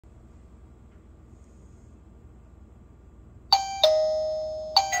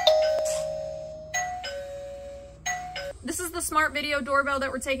is the smart video doorbell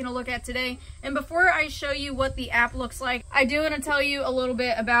that we're taking a look at today. And before I show you what the app looks like, I do want to tell you a little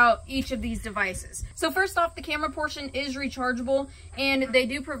bit about each of these devices. So first off, the camera portion is rechargeable, and they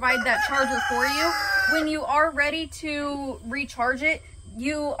do provide that charger for you. When you are ready to recharge it,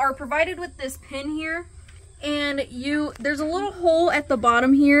 you are provided with this pin here, and there's a little hole at the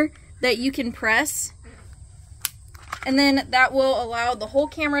bottom here that you can press, and then that will allow the whole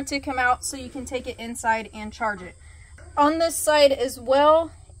camera to come out so you can take it inside and charge it. On this side as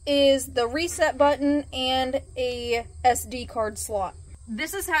well is the reset button and a SD card slot.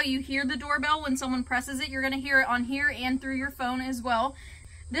 This is how you hear the doorbell when someone presses it. You're going to hear it on here and through your phone as well.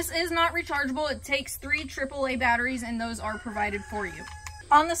 This is not rechargeable. It takes 3 AAA batteries, and those are provided for you.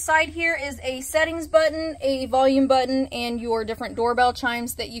 On the side here is a settings button, a volume button, and your different doorbell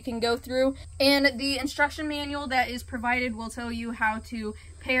chimes that you can go through. And the instruction manual that is provided will tell you how to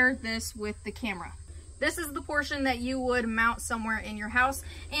pair this with the camera. This is the portion that you would mount somewhere in your house.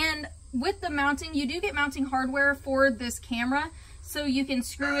 And with the mounting, you do get mounting hardware for this camera, so you can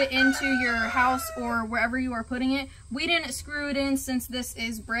screw it into your house or wherever you are putting it. We didn't screw it in since this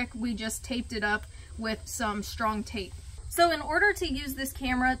is brick. We just taped it up with some strong tape. So in order to use this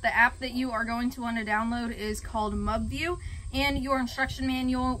camera, the app that you are going to want to download is called MubView, and your instruction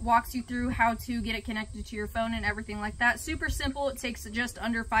manual walks you through how to get it connected to your phone and everything like that. Super simple. It takes just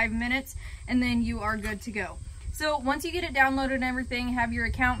under 5 minutes, and then you are good to go. So once you get it downloaded and everything, have your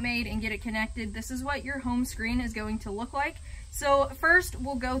account made and get it connected, this is what your home screen is going to look like. So first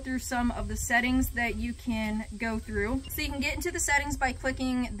we'll go through some of the settings that you can go through. So you can get into the settings by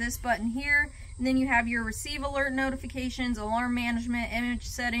clicking this button here, and then you have your receive alert notifications, alarm management, image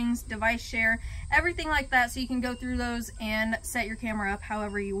settings, device share, everything like that. So you can go through those and set your camera up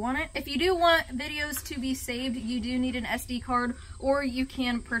however you want it. If you do want videos to be saved, you do need an SD card, or you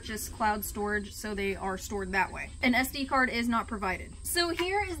can purchase cloud storage so they are stored that way. An SD card is not provided. So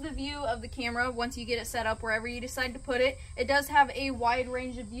here is the view of the camera once you get it set up wherever you decide to put it. It does have a wide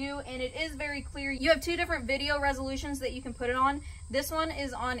range of view, and it is very clear. You have 2 different video resolutions that you can put it on. This one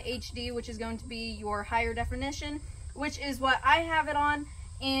is on HD, which is going to be your higher definition, which is what I have it on.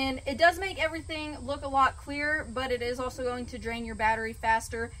 And it does make everything look a lot clearer, but it is also going to drain your battery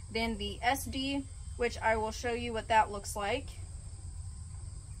faster than the SD, which I will show you what that looks like.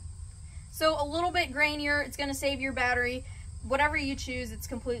 So a little bit grainier, it's going to save your battery. Whatever you choose, it's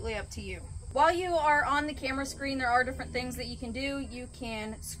completely up to you. While you are on the camera screen, there are different things that you can do. You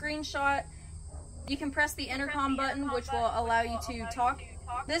can screenshot. You can press the intercom button, which will allow you to talk.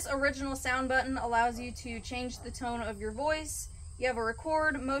 This original sound button allows you to change the tone of your voice. You have a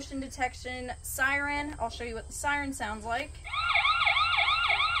record, motion detection, siren. I'll show you what the siren sounds like.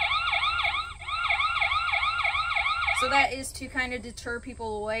 So that is to kind of deter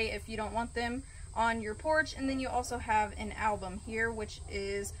people away if you don't want them on your porch. And then you also have an album here, which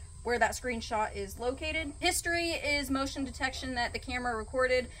is where that screenshot is located. History is motion detection that the camera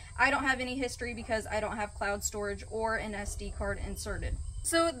recorded. I don't have any history because I don't have cloud storage or an SD card inserted.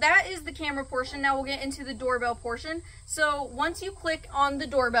 So that is the camera portion. Now we'll get into the doorbell portion. So once you click on the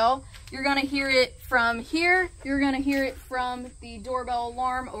doorbell, you're gonna hear it from here. You're gonna hear it from the doorbell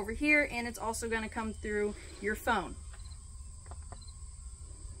alarm over here, and it's also gonna come through your phone.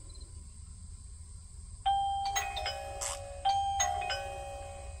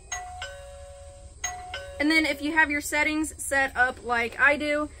 And then if you have your settings set up like I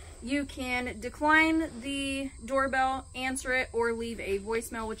do, you can decline the doorbell, answer it, or leave a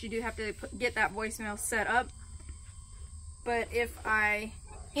voicemail, which you do have to get that voicemail set up. But if I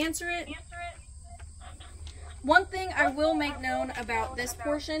answer it, one thing I will make known about this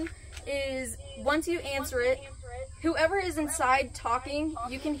portion is once you answer it, whoever is inside talking,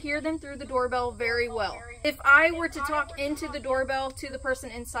 you can hear them through the doorbell very well. If I were to talk into the doorbell to the person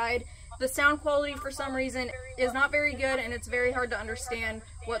inside, the sound quality for some reason is not very good, and it's very hard to understand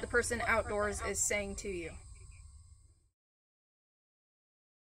what the person outdoors is saying to you.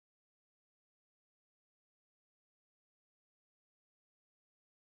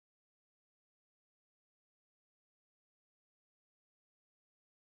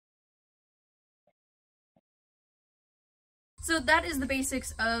 So that is the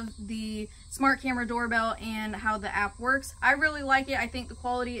basics of the smart camera doorbell and how the app works. I really like it. I think the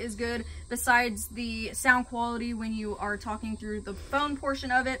quality is good besides the sound quality when you are talking through the phone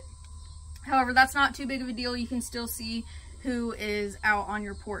portion of it. However, that's not too big of a deal. You can still see who is out on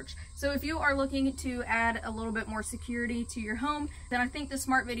your porch. So if you are looking to add a little bit more security to your home, then I think the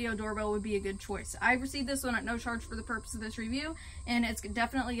smart video doorbell would be a good choice. I received this one at no charge for the purpose of this review, and it's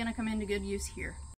definitely going to come into good use here.